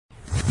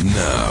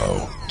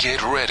Now,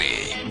 get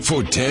ready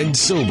for Ted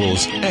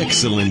Sobel's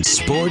Excellent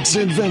Sports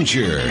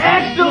Adventure.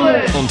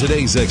 Excellent! On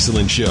today's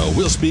Excellent Show,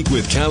 we'll speak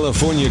with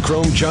California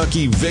Chrome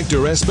jockey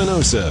Victor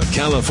Espinoza,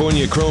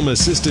 California Chrome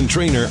assistant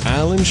trainer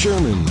Alan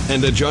Sherman,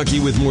 and a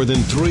jockey with more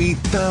than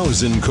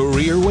 3,000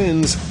 career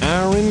wins,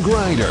 Aaron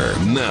Gryder.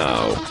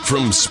 Now,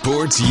 from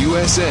Sports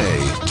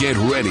USA, get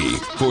ready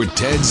for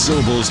Ted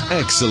Sobel's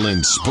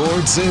Excellent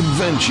Sports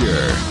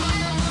Adventure.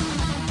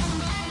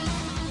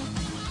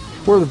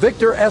 We're with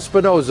Victor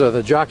Espinoza,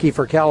 the jockey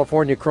for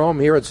California Chrome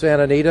here at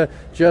Santa Anita,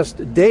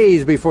 just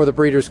days before the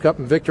Breeders' Cup.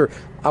 And Victor,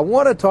 I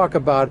want to talk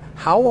about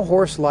how a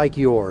horse like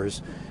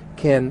yours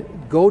can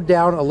go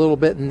down a little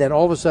bit and then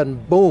all of a sudden,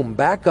 boom,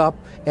 back up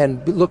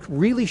and look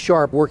really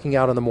sharp working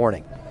out in the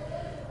morning.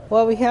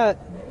 Well, we had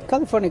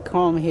California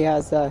Chrome. He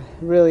has a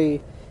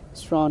really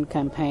strong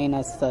campaign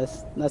as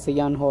a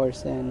young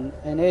horse, and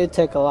it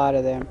took a lot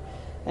of them.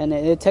 And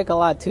it took a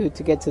lot, too,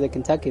 to get to the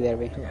Kentucky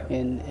Derby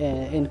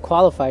and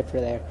qualify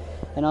for there.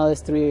 And all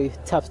those three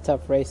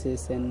tough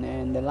races.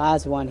 And the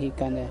last one, he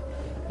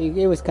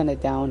was kind of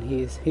down.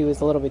 He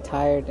was a little bit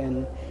tired,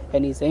 and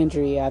his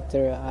injury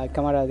after I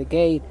come out of the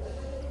gate.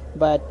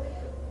 But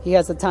he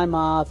has a time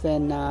off,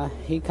 and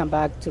he come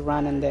back to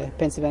run in the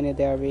Pennsylvania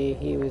Derby.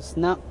 He was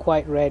not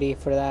quite ready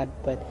for that,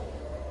 but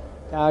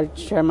our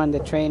Sherman, the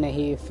trainer,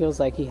 he feels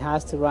like he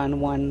has to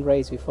run one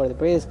race before the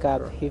Breeders'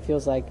 Cup. Sure. He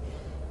feels like,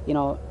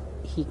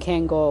 he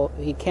can't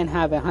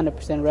have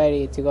 100%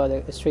 ready to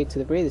go straight to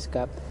the Breeders'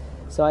 Cup.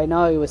 So I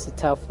know it was a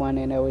tough one,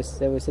 and it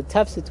was a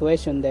tough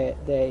situation that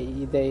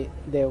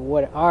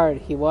what hard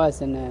he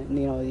was, and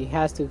he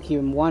has to give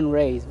him one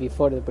race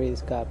before the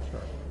Breeders' Cup. Sure.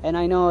 And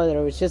I know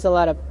there was just a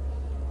lot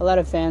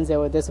of fans that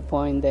were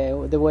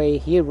disappointed the way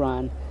he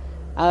ran.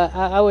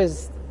 I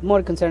was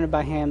more concerned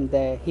about him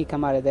that he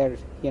come out of there,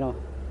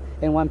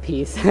 in one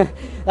piece.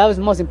 That was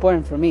most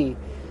important for me.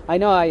 I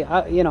know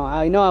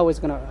I was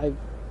gonna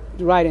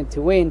ride him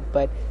to win,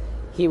 but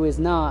he was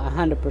not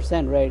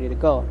 100% ready to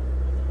go.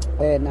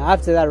 And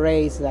after that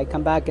race, I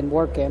come back and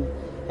work him,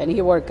 and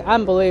he worked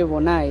unbelievable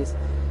nice.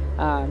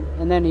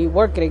 And then he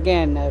worked it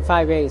again at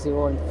 5/8. He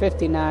won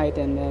 59,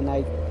 and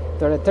then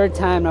for the third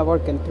time I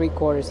worked in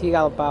 3/4. He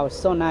got about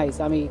so nice.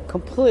 I mean,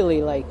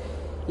 completely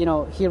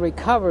he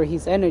recovered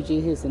his energy,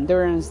 his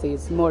endurance,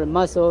 his more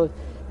muscle,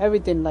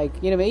 everything.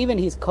 Even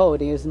his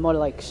coat, he was more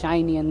like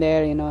shiny in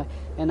there,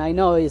 And I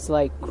know it's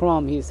like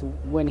Chrome.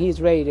 When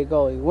he's ready to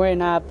go, he's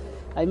wearing up.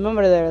 I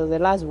remember the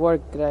last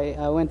work that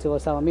I went to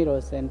Los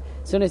Alamitos, and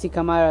as soon as he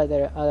come out of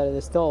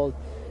the stall,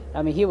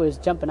 I mean, he was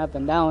jumping up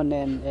and down,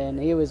 and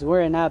he was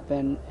wearing up,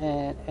 and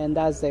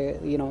that's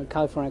the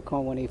California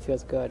Chrome when he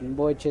feels good. And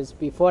boy, just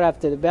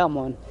after the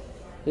Belmont,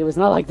 it was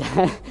not like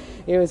that.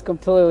 It was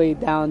completely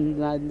down.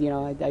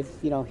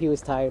 He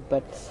was tired,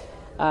 but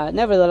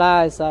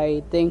nevertheless,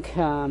 I think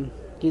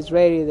he's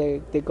ready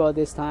to go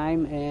this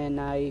time, and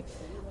I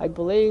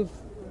believe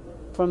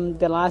from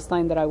the last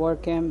time that I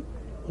worked him,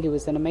 it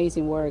was an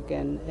amazing work,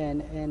 and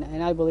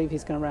I believe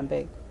he's going to run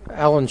big.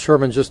 Alan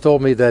Sherman just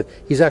told me that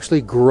he's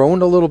actually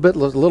grown a little bit, a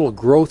little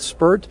growth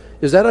spurt.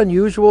 Is that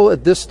unusual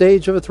at this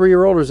stage of a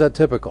 3-year-old, or is that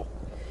typical?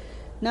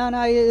 No,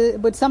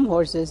 but some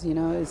horses,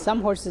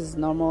 some horses is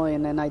normal,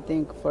 and then I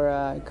think for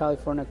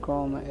California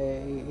Chrome,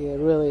 it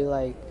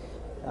really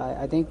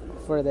I think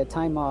for the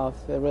time off,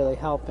 it really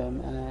helped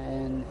him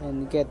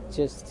and get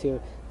just to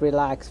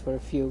relax for a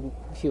few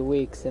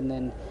weeks, and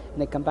then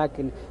they come back,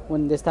 and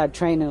when they start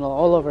training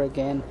all over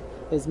again,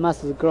 his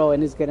muscles grow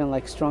and he's getting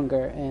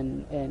stronger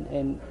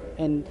and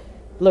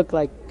look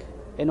like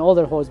an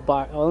older horse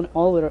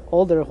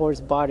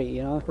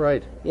body,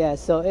 Right. Yeah,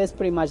 so it's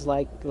pretty much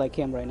like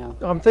him right now.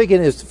 I'm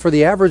thinking, is for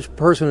the average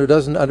person who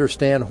doesn't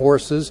understand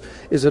horses,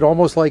 is it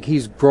almost like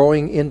he's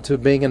growing into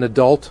being an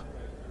adult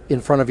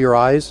in front of your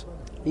eyes?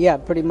 Yeah,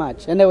 pretty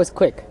much, and it was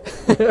quick.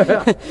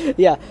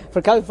 Yeah,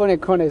 for California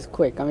Chrome, it's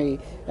quick. I mean,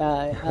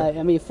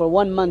 for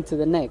 1 month to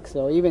the next,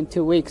 or even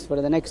 2 weeks. For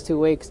the next 2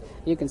 weeks,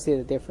 you can see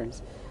the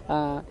difference.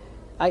 I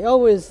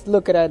always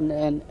look at it,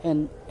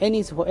 and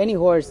any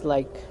horse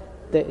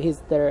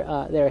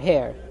their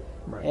hair,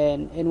 right.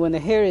 And when the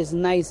hair is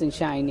nice and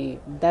shiny,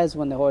 that's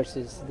when the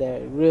horses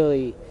they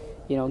really,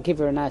 give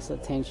her nice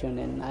attention,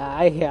 and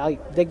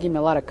they give me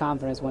a lot of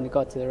confidence when they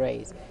go to the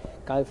race.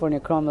 California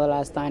Chrome, the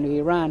last time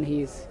he ran,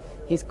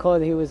 his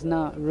coat, he was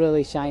not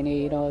really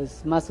shiny.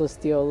 His muscles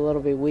still a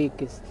little bit weak.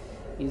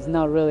 He's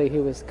not really. He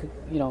was,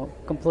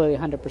 completely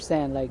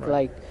 100%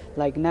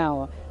 like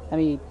now. I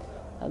mean,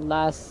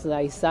 last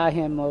I saw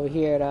him over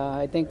here,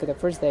 I think the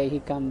first day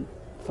he come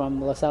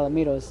from Los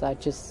Alamitos, I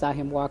just saw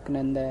him walking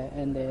in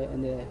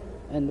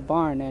the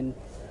barn, and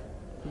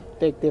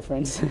big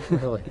difference.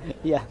 Really?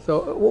 Yeah.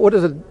 So what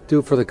does it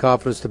do for the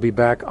confidence to be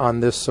back on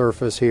this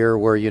surface here,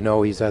 where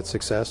he's had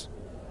success?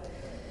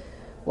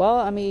 Well,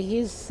 I mean,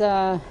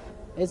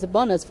 it's a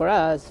bonus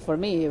for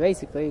me,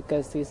 basically,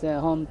 because he's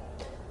a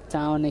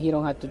hometown and he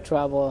don't have to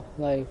travel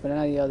for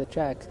any of the other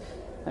tracks.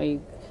 I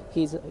mean,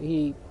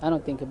 I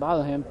don't think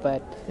about him,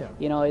 but,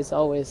 it's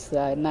always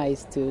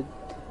nice to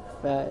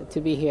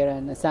to be here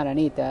in Santa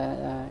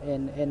Anita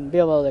and be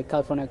able to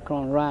California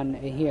Chrome run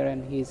here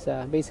in his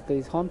basically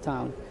his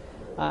hometown.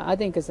 I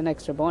think it's an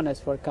extra bonus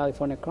for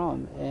California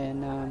Chrome,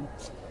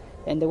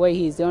 and the way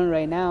he's doing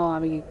right now, I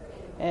mean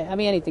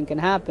anything can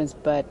happen,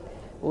 but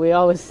I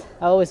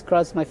always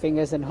cross my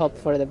fingers and hope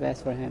for the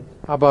best for him.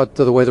 How about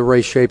the way the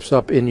race shapes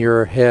up in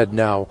your head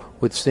now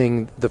with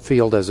seeing the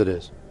field as it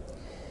is?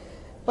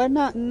 But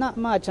not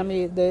much. I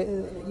mean,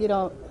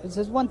 it's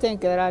just one thing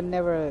that I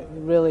never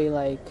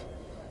really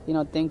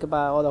think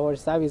about all the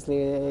horses.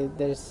 Obviously,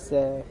 there's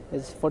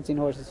 14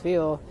 horses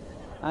field.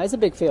 It's a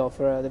big field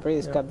for the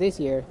Breeders' Cup this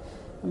year,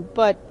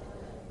 but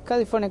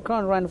California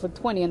Chrome ran for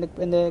 20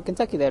 in the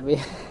Kentucky Derby,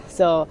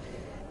 so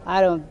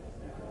I don't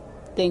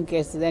think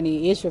it's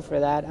any issue for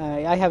that.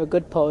 I have a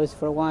good post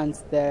for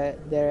once.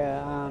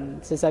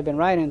 Since I've been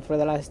riding for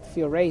the last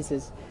few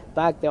races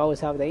back, they always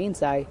have the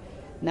inside.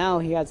 Now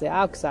he has the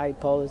outside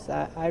pose.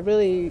 I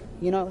really,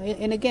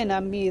 and again,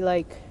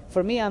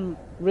 for me, I'm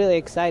really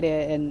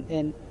excited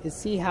and to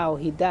see how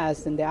he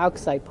does in the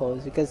outside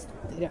pose, because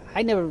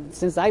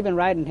since I've been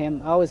riding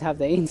him, I always have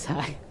the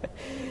inside.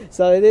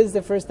 So it is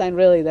the first time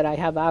really that I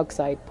have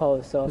outside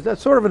pose. So is that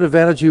sort of an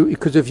advantage,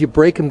 because if you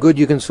break him good,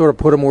 you can sort of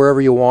put him wherever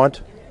you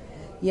want?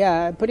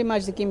 Yeah, pretty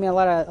much to give me a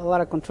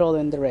lot of control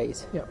in the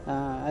race. Yeah.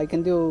 I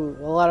can do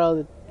a lot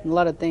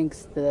of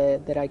things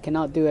that I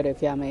cannot do it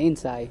if I'm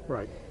inside.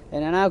 Right.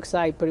 And an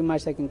outside, pretty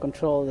much I can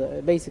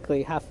control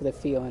basically half of the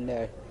field in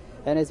there,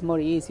 and it's more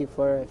easy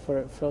for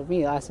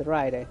me as a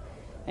rider,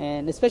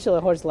 and especially a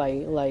horse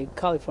like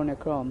California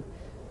Chrome,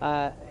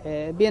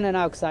 being an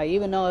outside.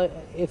 Even though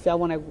if I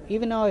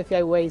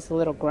waste a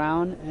little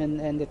ground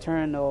in the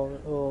turn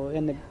or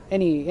in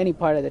any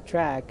part of the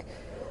track,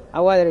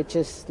 I rather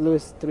just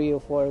lose 3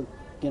 or 4,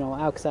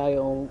 outside,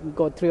 or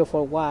go 3 or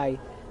 4 wide,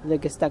 than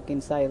get stuck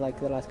inside like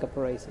the last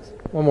couple of races.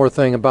 One more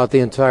thing about the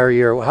entire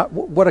year.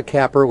 What a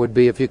capper it would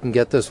be if you can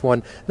get this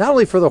one, not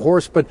only for the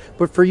horse, but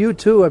for you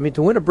too. I mean,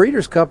 to win a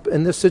Breeders' Cup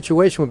in this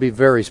situation would be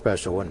very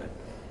special, wouldn't it?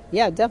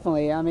 Yeah,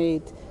 definitely. I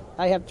mean,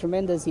 I have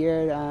tremendous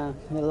year, a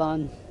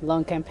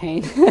long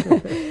campaign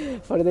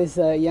for this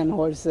young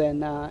horse,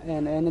 and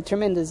a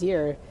tremendous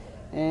year.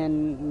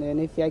 And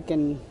if I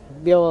can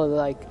be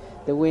able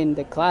to win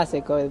the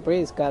Classic or the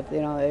Breeders' Cup,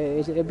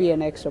 it'd be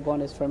an extra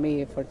bonus for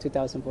me for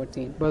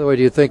 2014. By the way,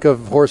 do you think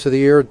of Horse of the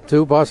Year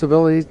too,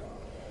 possibility?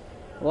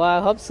 Well,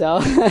 I hope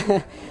so.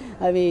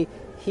 I mean,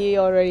 he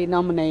already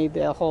nominated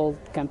the whole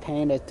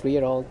campaign a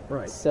 3-year-old.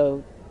 Right.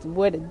 So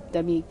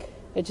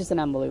it's just an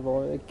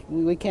unbelievable.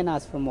 We can't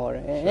ask for more.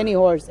 Sure. Any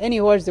horse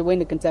to win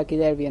the Kentucky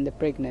Derby and the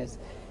Preakness,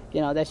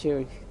 that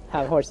should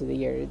have Horse of the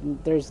Year.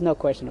 There's no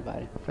question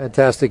about it.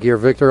 Fantastic year,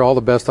 Victor. All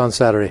the best on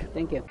Saturday.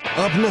 Thank you.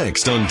 Up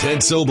next on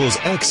Ted Sobel's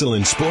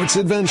Excellent Sports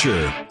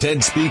Adventure,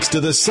 Ted speaks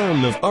to the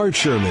son of Art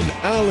Sherman,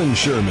 Alan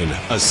Sherman,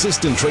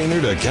 assistant trainer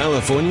to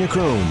California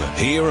Chrome,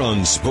 here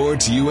on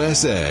Sports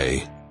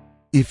USA.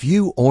 If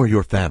you or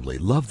your family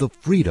love the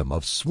freedom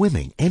of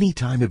swimming any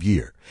time of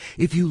year,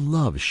 if you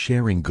love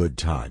sharing good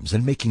times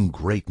and making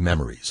great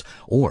memories,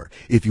 or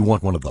if you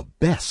want one of the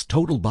best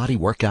total body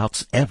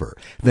workouts ever,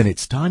 then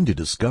it's time to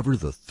discover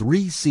the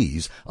 3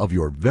 C's of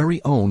your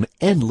very own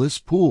endless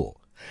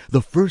pool.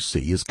 The first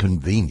C is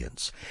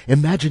convenience.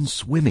 Imagine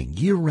swimming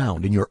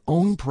year-round in your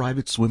own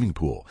private swimming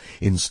pool,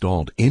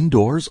 installed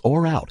indoors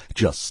or out,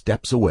 just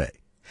steps away.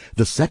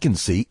 The second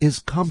C is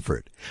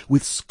comfort.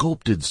 With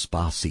sculpted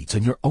spa seats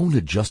and your own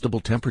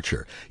adjustable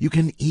temperature, you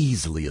can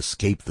easily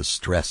escape the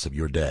stress of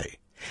your day.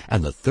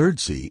 And the third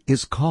C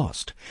is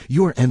cost.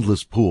 Your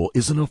endless pool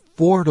is an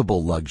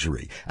affordable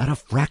luxury at a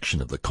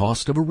fraction of the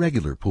cost of a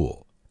regular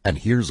pool. And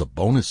here's a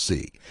bonus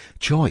C,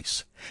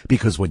 choice.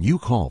 Because when you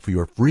call for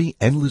your free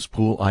Endless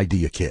Pool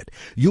Idea Kit,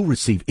 you'll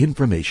receive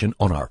information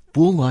on our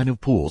full line of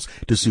pools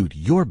to suit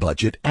your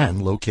budget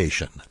and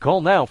location.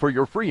 Call now for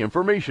your free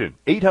information.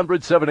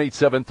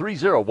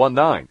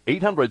 800-787-3019.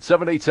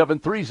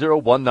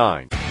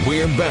 800-787-3019.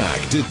 We're back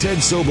to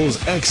Ted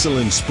Sobel's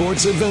Excellent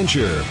Sports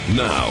Adventure.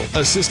 Now,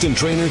 assistant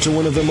trainer to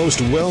one of the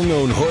most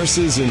well-known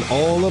horses in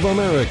all of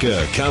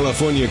America,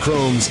 California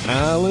Chrome's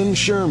Alan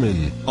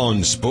Sherman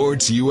on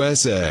Sports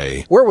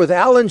USA. We're with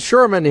Alan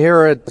Sherman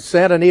here at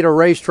Santa Anita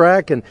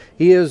Racetrack, and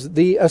he is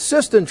the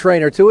assistant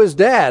trainer to his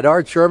dad,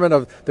 Art Sherman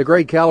of the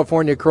great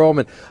California Chrome.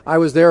 And I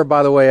was there,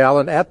 by the way,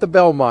 Alan, at the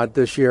Belmont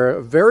this year.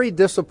 A very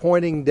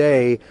disappointing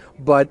day,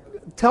 but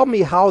tell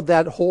me how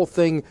that whole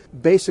thing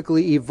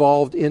basically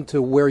evolved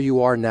into where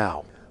you are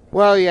now.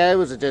 Well, yeah, it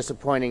was a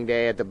disappointing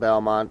day at the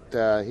Belmont.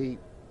 He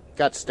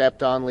got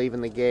stepped on leaving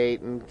the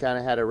gate and kind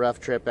of had a rough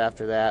trip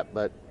after that.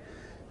 But,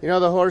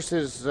 the horse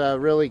has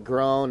really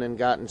grown and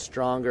gotten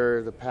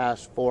stronger the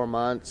past 4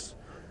 months.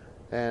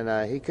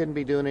 And he couldn't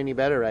be doing any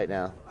better right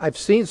now. I've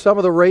seen some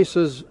of the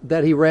races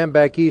that he ran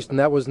back east, and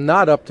that was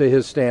not up to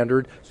his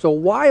standard. So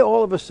why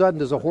all of a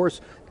sudden does a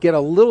horse get a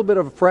little bit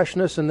of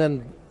freshness, and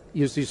then,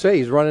 as you say,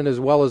 he's running as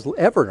well as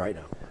ever right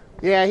now?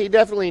 Yeah, he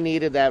definitely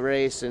needed that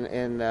race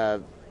in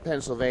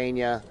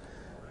Pennsylvania.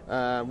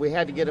 We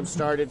had to get him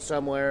started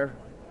somewhere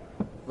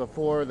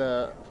before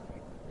the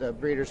the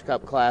Breeders'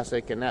 Cup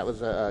Classic, and that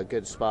was a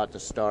good spot to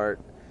start.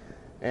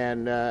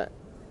 And,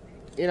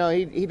 you know,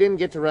 he didn't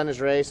get to run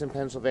his race in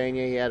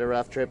Pennsylvania. He had a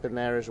rough trip in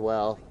there as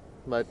well.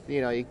 But, you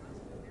know, you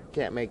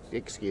can't make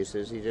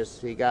excuses.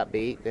 He got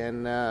beat.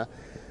 And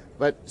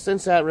but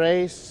since that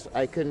race,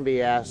 I couldn't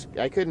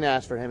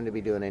ask for him to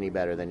be doing any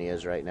better than he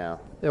is right now.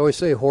 They always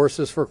say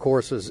horses for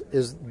courses.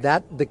 Is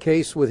that the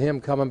case with him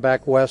coming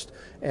back west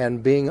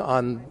and being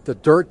on the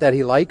dirt that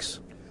he likes?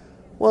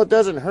 Well, it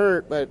doesn't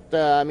hurt, but,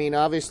 I mean,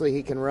 obviously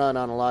he can run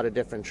on a lot of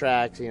different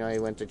tracks. You know, he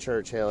went to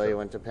Churchill, he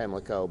went to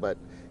Pimlico, but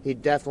he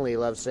definitely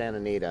loves Santa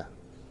Anita.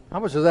 How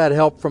much does that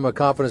help from a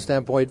confidence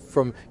standpoint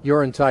from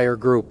your entire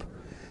group?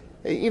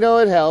 You know,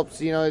 it helps.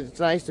 You know,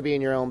 it's nice to be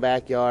in your own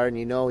backyard, and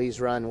you know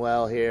he's run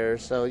well here,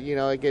 so, you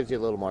know, it gives you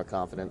a little more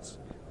confidence.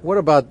 What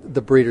about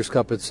the Breeders'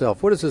 Cup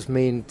itself? What does this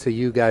mean to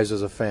you guys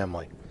as a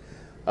family?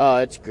 Oh,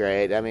 it's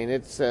great. I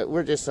mean,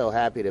 we're just so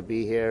happy to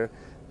be here.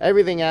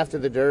 Everything after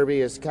the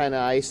Derby is kind of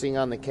icing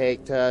on the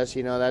cake to us.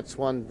 You know, that's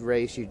one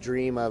race you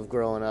dream of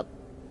growing up.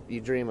 You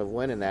dream of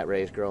winning that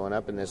race growing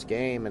up in this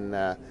game,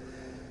 and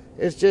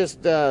it's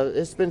just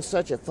it's been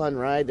such a fun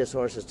ride this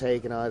horse has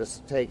taken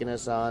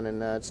us on,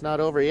 and it's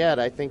not over yet.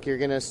 I think you're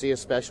going to see a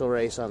special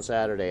race on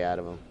Saturday out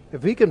of him.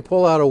 If he can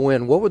pull out a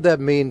win, what would that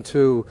mean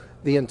to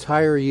the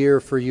entire year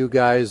for you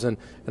guys? And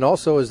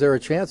also, is there a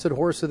chance at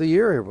Horse of the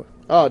Year?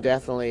 Oh,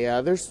 definitely.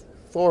 There's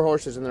 4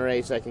 horses in the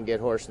race that can get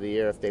Horse of the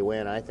Year if they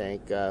win, I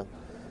think.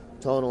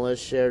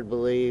 Tonalist, Shared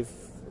Belief,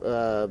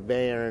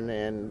 Bayern,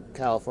 and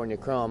California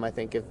Chrome. I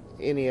think if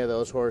any of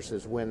those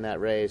horses win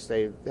that race,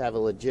 they have a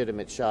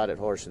legitimate shot at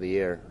Horse of the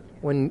Year.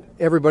 When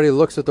everybody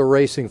looks at the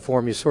racing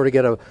form, you sort of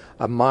get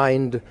a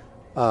mind,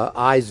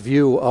 eyes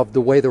view of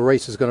the way the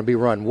race is going to be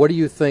run. What do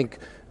you think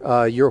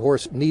your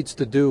horse needs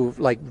to do,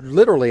 like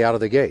literally out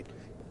of the gate?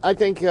 I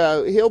think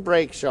he'll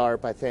break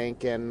sharp, I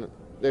think, and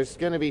there's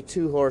going to be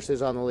 2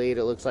 horses on the lead.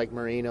 It looks like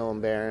Marino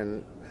and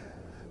Barron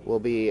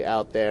will be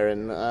out there,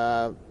 and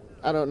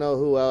I don't know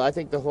who else. I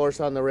think the horse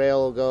on the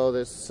rail will go,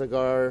 this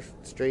Cigar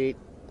Street.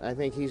 I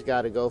think he's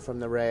got to go from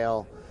the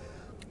rail.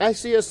 I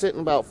see us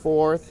sitting about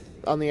 4th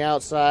on the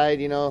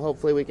outside. You know,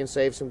 hopefully we can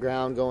save some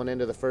ground going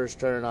into the first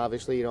turn.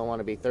 Obviously, you don't want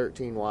to be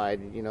 13 wide.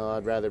 You know,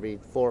 I'd rather be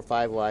 4 or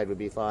 5 wide would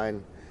be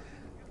fine.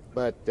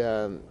 But,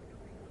 and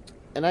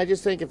I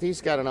just think if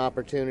he's got an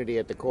opportunity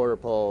at the quarter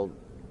pole,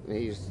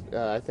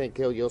 I think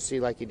you'll see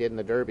like he did in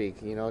the Derby,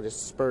 you know,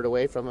 just spurred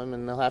away from him,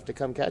 and they'll have to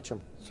come catch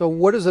him. So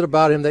what is it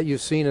about him that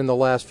you've seen in the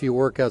last few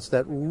workouts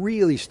that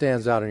really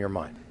stands out in your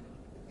mind?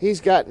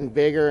 He's gotten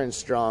bigger and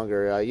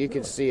stronger. You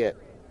can see it.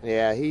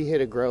 Yeah, he hit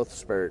a growth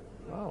spurt.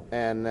 Wow.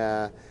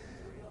 And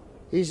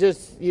he's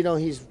just, you know,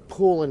 he's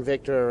pulling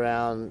Victor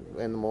around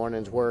in the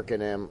mornings,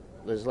 working him.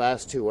 His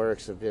last 2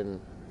 works have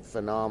been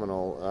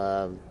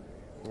phenomenal.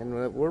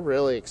 And we're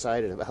really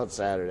excited about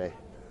Saturday.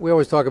 We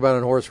always talk about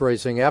in horse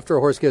racing, after a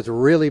horse gets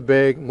really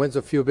big, wins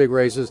a few big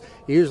races,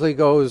 he usually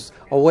goes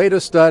away to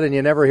stud and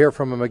you never hear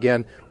from him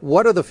again.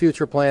 What are the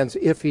future plans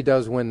if he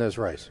does win this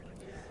race?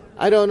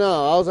 I don't know.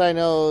 All I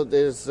know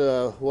is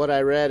what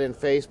I read in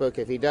Facebook.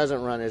 If he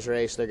doesn't run his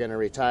race, they're going to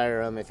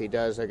retire him. If he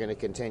does, they're going to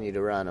continue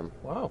to run him.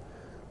 Wow.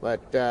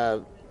 But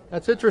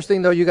that's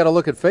interesting, though. You got to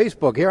look at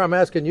Facebook. Here I'm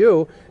asking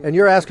you, and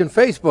you're asking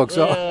Facebook.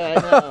 So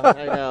yeah,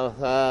 I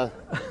know.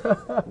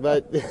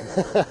 But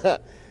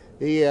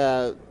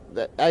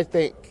I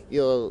think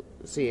you'll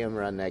see him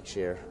run next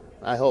year.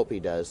 I hope he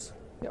does.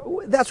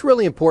 That's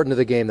really important to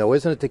the game, though,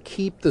 isn't it, to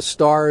keep the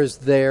stars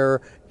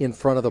there in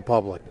front of the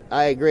public?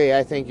 I agree.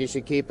 I think you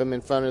should keep them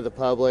in front of the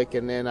public,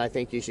 and then I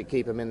think you should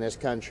keep them in this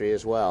country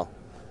as well.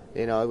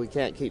 You know, we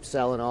can't keep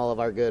selling all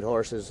of our good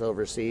horses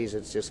overseas.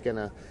 It's just going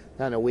to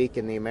kind of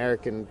weaken the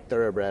American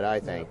thoroughbred, I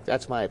think.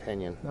 That's my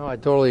opinion. No, I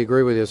totally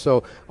agree with you.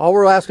 So all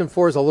we're asking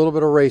for is a little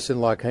bit of racing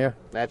luck, huh?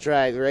 That's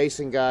right. The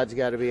racing gods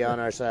got to be on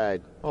our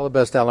side. All the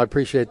best, Alan. I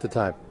appreciate the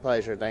time.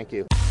 Pleasure. Thank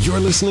you. You're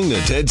listening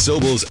to Ted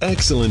Sobel's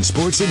Excellent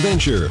Sports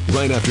Adventure.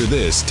 Right after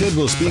this, Ted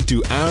will speak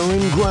to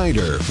Aaron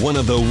Gryder, one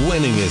of the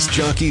winningest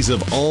jockeys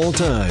of all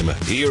time,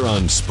 here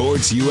on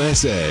Sports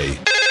USA.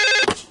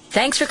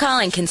 Thanks for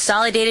calling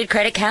Consolidated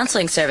Credit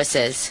Counseling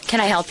Services.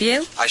 Can I help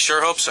you? I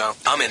sure hope so.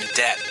 I'm in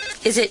debt.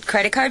 Is it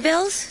credit card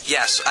bills?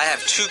 Yes, I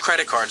have 2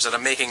 credit cards that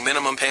I'm making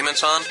minimum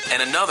payments on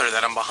and another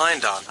that I'm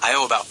behind on. I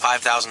owe about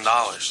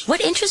 $5,000.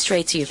 What interest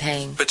rates are you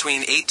paying?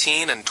 Between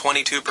 18 and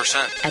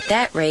 22%. At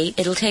that rate,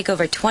 it'll take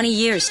over 20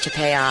 years to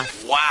pay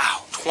off.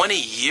 Wow, 20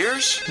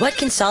 years? What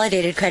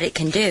Consolidated Credit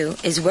can do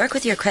is work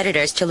with your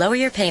creditors to lower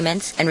your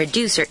payments and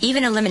reduce or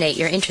even eliminate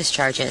your interest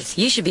charges.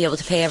 You should be able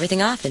to pay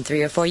everything off in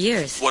 3 or 4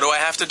 years. What do I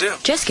have to do?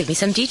 Just give me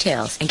some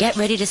details and get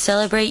ready to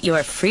celebrate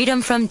your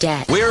freedom from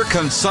debt. We're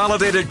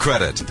Consolidated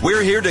Credit.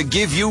 We're here to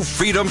give you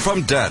freedom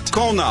from debt.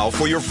 Call now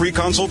for your free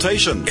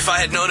consultation. If I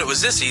had known it was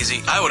this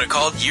easy, I would have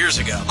called years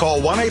ago. Call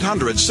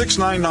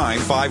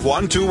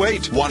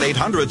 1-800-699-5128.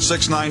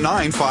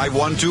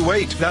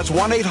 1-800-699-5128. That's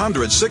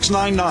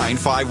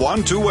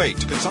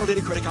 1-800-699-5128.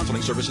 Consolidated Credit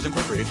Counseling Services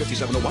Incorporated,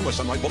 5701 West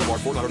Sunlight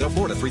Boulevard, Fort Lauderdale,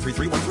 Florida,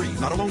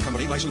 33313. Not a loan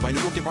company licensed by New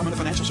York Department of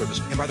Financial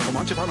Services and by the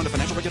Vermont Department of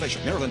Financial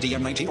Regulation. Maryland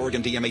DM 19,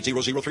 Oregon DM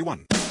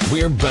 80031.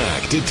 We're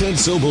back to Ted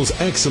Sobel's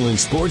excellent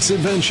sports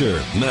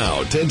adventure.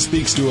 Now, Ted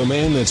speaks to a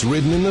man that's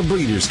ridden in the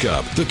Breeders'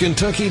 Cup, the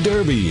Kentucky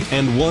Derby,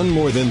 and won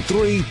more than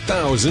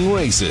 3,000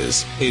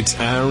 races. It's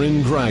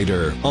Aaron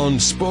Gryder on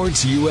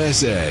Sports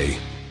USA.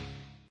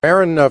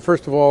 Aaron,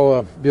 first of all,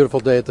 a beautiful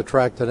day at the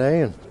track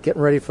today and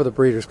getting ready for the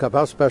Breeders' Cup.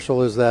 How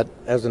special is that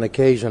as an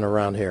occasion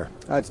around here?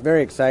 It's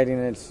very exciting.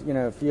 It's,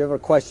 if you ever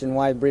question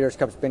why the Breeders'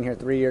 Cup's been here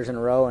 3 years in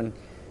a row, and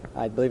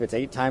I believe it's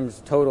 8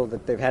 times total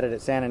that they've had it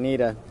at Santa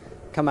Anita,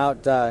 come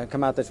out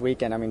this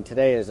weekend. I mean,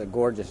 today is a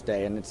gorgeous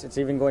day, and it's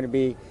even going to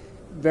be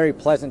very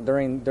pleasant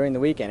during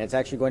the weekend. It's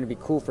actually going to be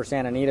cool for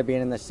Santa Anita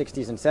being in the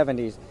 60s and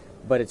 70s,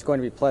 but it's going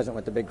to be pleasant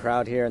with the big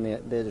crowd here, and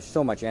there's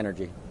so much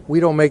energy. We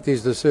don't make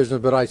these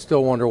decisions, but I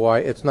still wonder why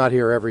it's not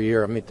here every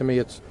year. I mean, to me,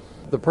 it's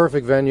the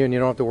perfect venue, and you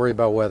don't have to worry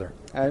about weather.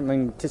 I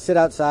mean, to sit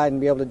outside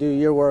and be able to do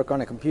your work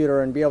on a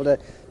computer and be able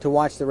to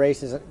watch the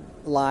races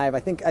live, I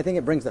think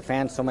it brings the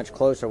fans so much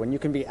closer when you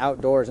can be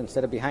outdoors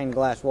instead of behind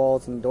glass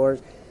walls and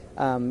doors.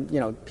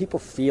 People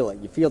feel it.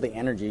 You feel the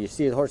energy. You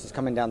see the horses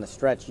coming down the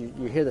stretch.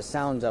 You hear the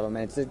sounds of them,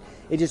 and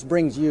it just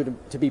brings you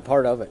to be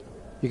part of it.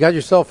 You got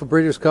yourself a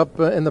Breeders' Cup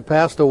in the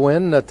past to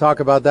win. Talk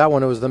about that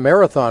one. It was the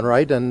marathon,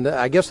 right? And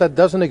I guess that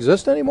doesn't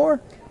exist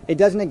anymore? It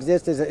doesn't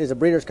exist as a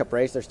Breeders' Cup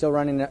race. They're still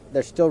running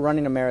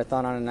a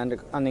marathon on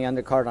the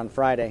undercard on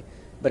Friday,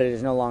 but it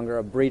is no longer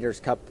a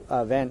Breeders' Cup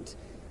event.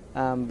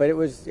 But it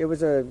was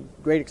a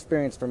great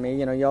experience for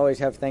me. You always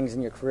have things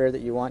in your career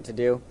that you want to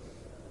do.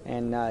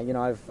 And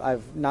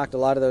I've knocked a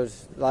lot of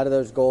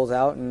those goals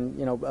out,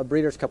 and a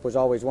Breeders' Cup was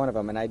always one of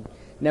them. And I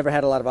never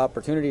had a lot of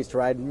opportunities to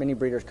ride many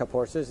Breeders' Cup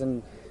horses,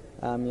 and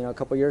a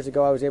couple years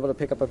ago I was able to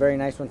pick up a very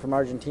nice one from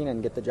Argentina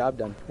and get the job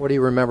done. What do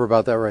you remember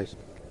about that race?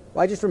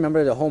 Well, I just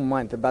remember the whole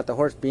month about the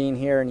horse being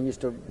here, and he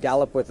used to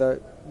gallop with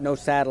no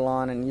saddle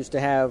on, and used to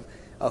have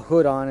a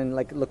hood on and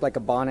looked like a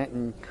bonnet,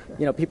 and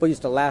people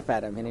used to laugh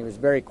at him, and he was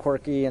very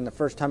quirky. And the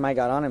first time I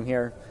got on him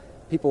here,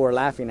 people were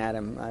laughing at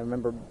him. I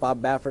remember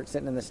Bob Baffert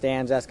sitting in the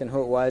stands asking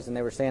who it was, and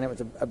they were saying it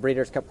was a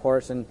Breeders' Cup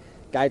horse, and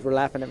guys were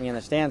laughing at me in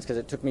the stands because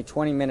it took me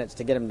 20 minutes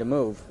to get him to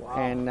move. Wow.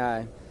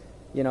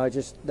 And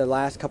just the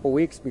last couple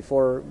weeks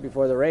before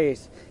the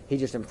race, he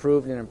just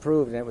improved,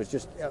 and it was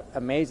just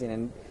amazing.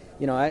 And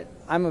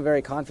I'm a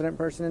very confident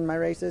person in my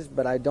races,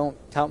 but I don't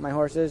tout my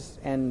horses.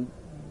 And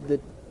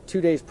the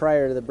 2 days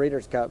prior to the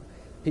Breeders' Cup,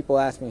 people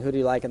asked me, who do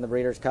you like in the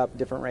Breeders' Cup,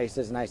 different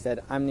races, and I said,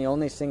 I'm the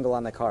only single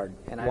on the card.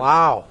 And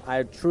wow.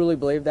 I truly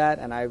believe that,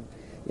 and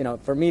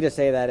for me to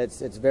say that,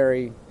 it's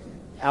very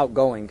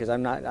outgoing, because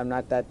I'm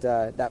not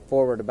that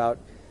forward about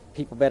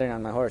people betting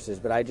on my horses,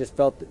 but I just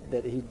felt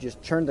that he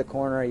just turned the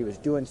corner. He was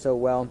doing so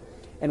well,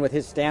 and with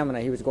his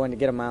stamina, he was going to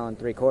get a mile and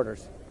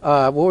 3/4.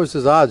 What was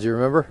his odds, you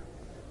remember?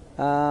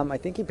 I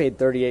think he paid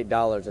 $38.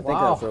 I think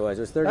that's what it was.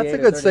 It was $38. That's a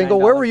good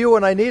single. Where were you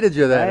when I needed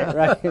you then?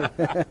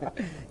 Right.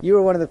 You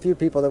were one of the few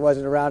people that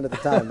wasn't around at the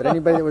time, but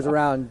anybody that was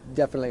around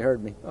definitely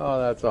heard me. Oh,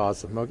 that's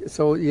awesome. Okay,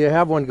 so you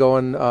have one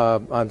going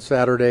on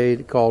Saturday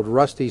called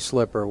Rusty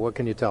Slipper. What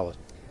can you tell us?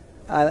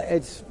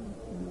 It's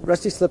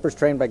Rusty Slipper's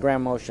trained by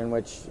Graham Motion,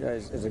 which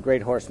is a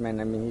great horseman.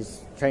 I mean,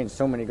 he's trained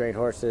so many great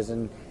horses,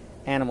 and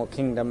Animal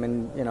Kingdom,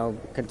 and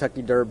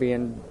Kentucky Derby,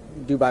 and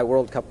Dubai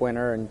World Cup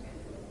winner,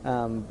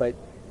 and but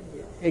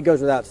it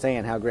goes without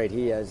saying how great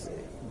he is.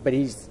 But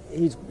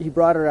he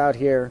brought her out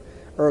here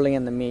early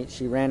in the meet.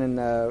 She ran in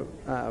the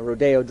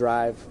Rodeo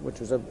Drive, which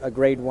was a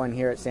grade 1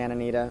 here at Santa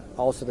Anita,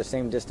 also the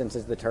same distance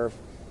as the turf,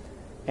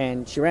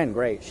 and she ran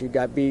great. She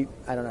got beat,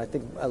 I don't know, I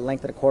think a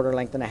length and a quarter,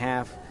 length and a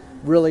half.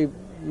 Really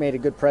made a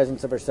good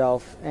presence of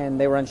herself,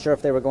 and they were unsure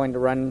if they were going to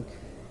run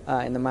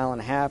in the mile and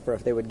a half or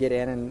if they would get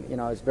in,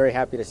 and I was very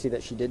happy to see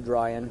that she did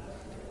draw in.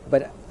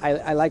 But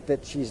I like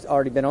that she's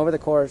already been over the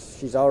course.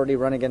 She's already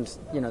run against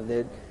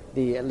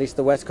the at least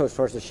the West Coast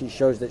horses. She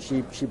shows that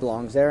she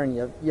belongs there, and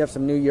you have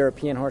some new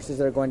European horses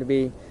that are going to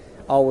be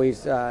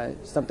always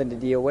something to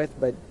deal with.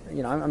 But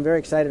I'm very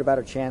excited about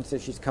her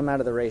chances. She's come out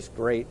of the race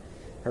great.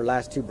 Her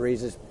last 2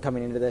 breezes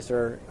coming into this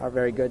are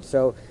very good.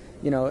 So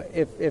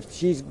if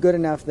she's good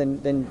enough,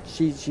 then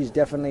she's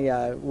definitely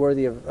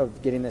worthy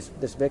of getting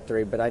this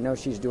victory. But I know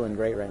she's doing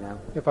great right now.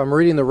 If I'm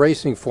reading the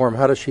racing form,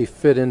 how does she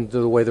fit into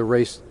the way the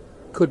race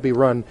could be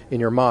run in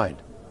your mind?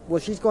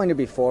 Well, she's going to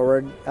be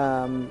forward.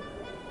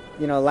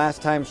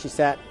 Last time she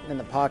sat in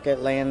the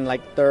pocket, laying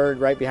like 3rd,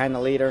 right behind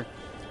the leader,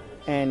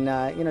 and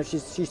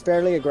she's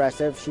fairly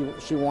aggressive.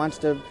 She wants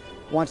to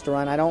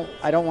run. I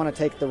don't want to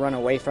take the run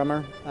away from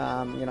her.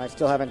 I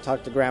still haven't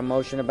talked to Graham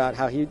Motion about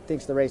how he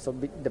thinks the race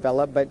will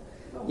develop, but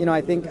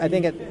I think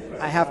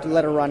I have to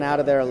let her run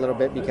out of there a little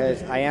bit,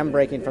 because I am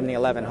breaking from the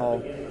 11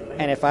 hole,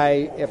 and if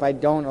I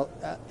don't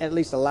at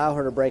least allow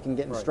her to break and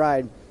get in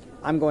stride,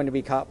 I'm going to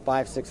be caught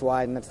 5-6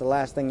 wide, and that's the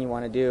last thing you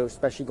want to do,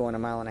 especially going a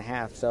mile and a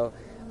half. So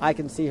I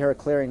can see her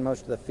clearing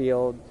most of the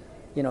field,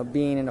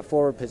 being in a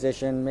forward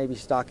position, maybe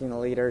stalking the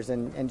leaders,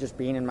 and just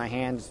being in my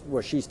hands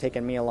where she's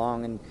taking me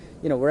along, and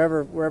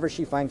wherever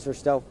she finds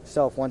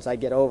herself once I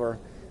get over.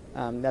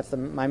 That's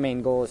my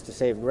main goal, is to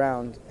save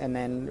ground, and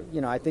then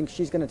I think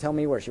she's going to tell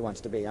me where she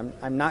wants to be.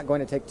 I'm not going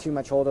to take too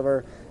much hold of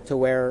her to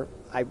where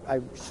I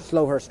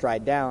slow her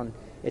stride down,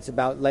 it's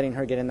about letting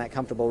her get in that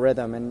comfortable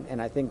rhythm,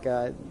 and I think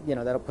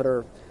that'll put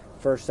her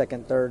first,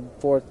 second, third,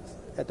 fourth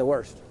at the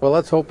worst. Well,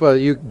 let's hope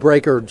you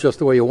break her just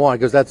the way you want,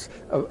 because that's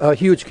a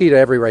huge key to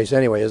every race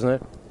anyway, isn't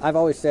it? I've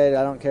always said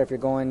I don't care if you're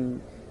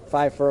going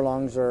 5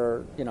 furlongs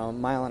or a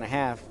mile and a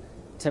half.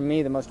 To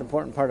me, the most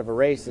important part of a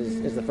race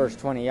is the first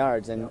 20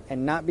 yards, and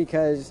not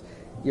because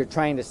you're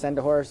trying to send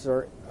a horse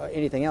or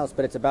anything else,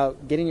 but it's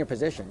about getting your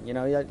position.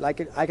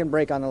 Like I can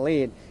break on the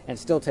lead and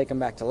still take them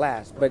back to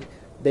last, but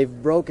they've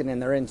broken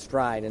and they're in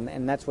stride,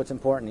 and that's what's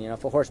important.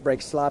 If a horse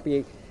breaks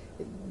sloppy,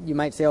 you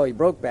might say, oh, he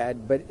broke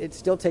bad, but it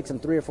still takes them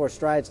 3 or 4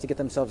 strides to get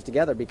themselves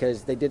together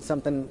because they did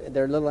something,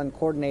 they're a little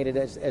uncoordinated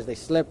as they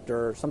slipped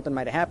or something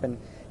might have happened.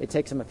 It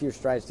takes them a few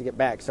strides to get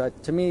back. So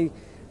to me,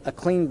 a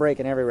clean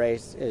break in every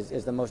race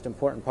is the most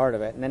important part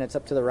of it. And then it's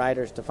up to the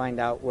riders to find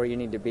out where you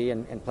need to be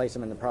and place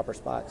them in the proper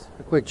spots.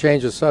 A quick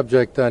change of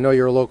subject. I know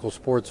you're a local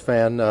sports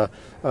fan.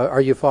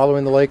 Are you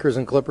following the Lakers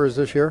and Clippers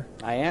this year?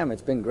 I am.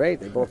 It's been great.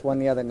 They both won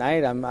the other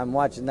night. I'm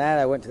watching that.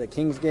 I went to the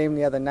Kings game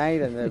the other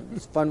night, and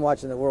it's fun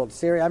watching the World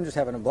Series. I'm just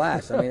having a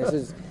blast. I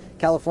mean,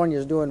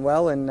 California's doing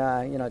well, and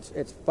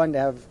it's fun to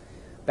have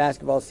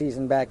basketball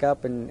season back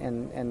up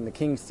and the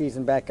Kings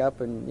season back up,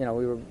 and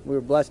we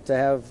were blessed to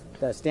have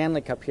the Stanley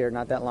Cup here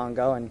not that long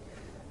ago, and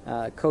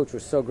Coach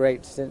was so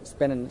great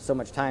spending so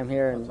much time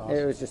here, and awesome.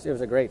 It was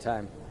a great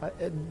time.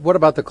 What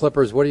about the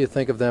Clippers? What do you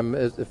think of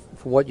them,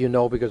 from what you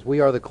know, because we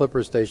are the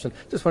Clippers station?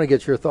 Just want to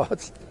get your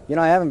thoughts.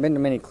 I haven't been to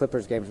many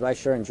Clippers games, but I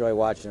sure enjoy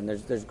watching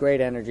them. There's great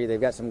energy. They've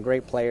got some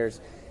great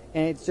players,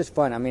 and it's just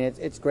fun. I mean,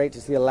 it's great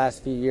to see the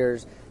last few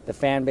years. The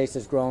fan base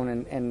has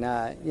grown, and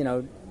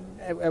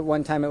at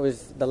one time it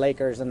was the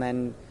Lakers, and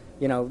then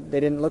they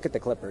didn't look at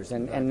the Clippers,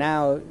 and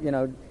now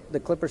the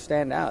Clippers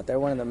stand out. They're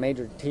one of the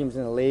major teams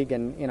in the league,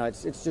 and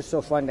it's just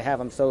so fun to have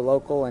them so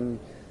local, and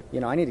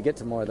I need to get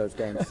to more of those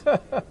games.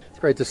 It's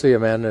great to see you,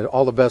 man, and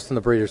all the best in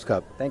the Breeders'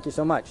 Cup. Thank you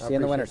so much. See you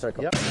in the winner's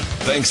circle. Yep.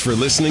 Thanks for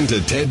listening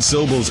to Ted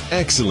Sobel's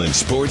Excellent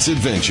Sports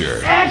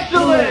Adventure.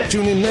 Excellent!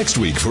 Tune in next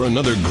week for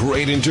another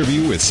great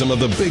interview with some of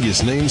the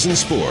biggest names in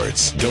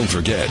sports. Don't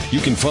forget,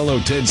 you can follow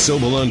Ted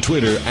Sobel on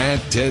Twitter at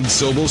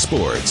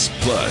 @TedSobelSports.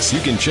 Plus,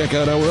 you can check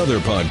out our other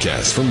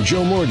podcasts from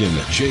Joe Morgan,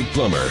 Jake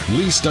Plummer,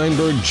 Lee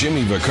Steinberg,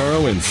 Jimmy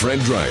Vaccaro, and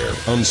Fred Dreyer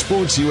on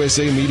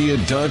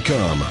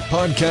SportsUSAMedia.com,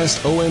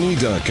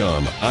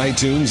 PodcastONE.com,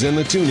 iTunes, and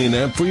the TuneIn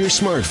app for your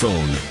smartphone.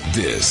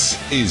 This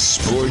is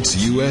Sports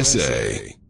USA.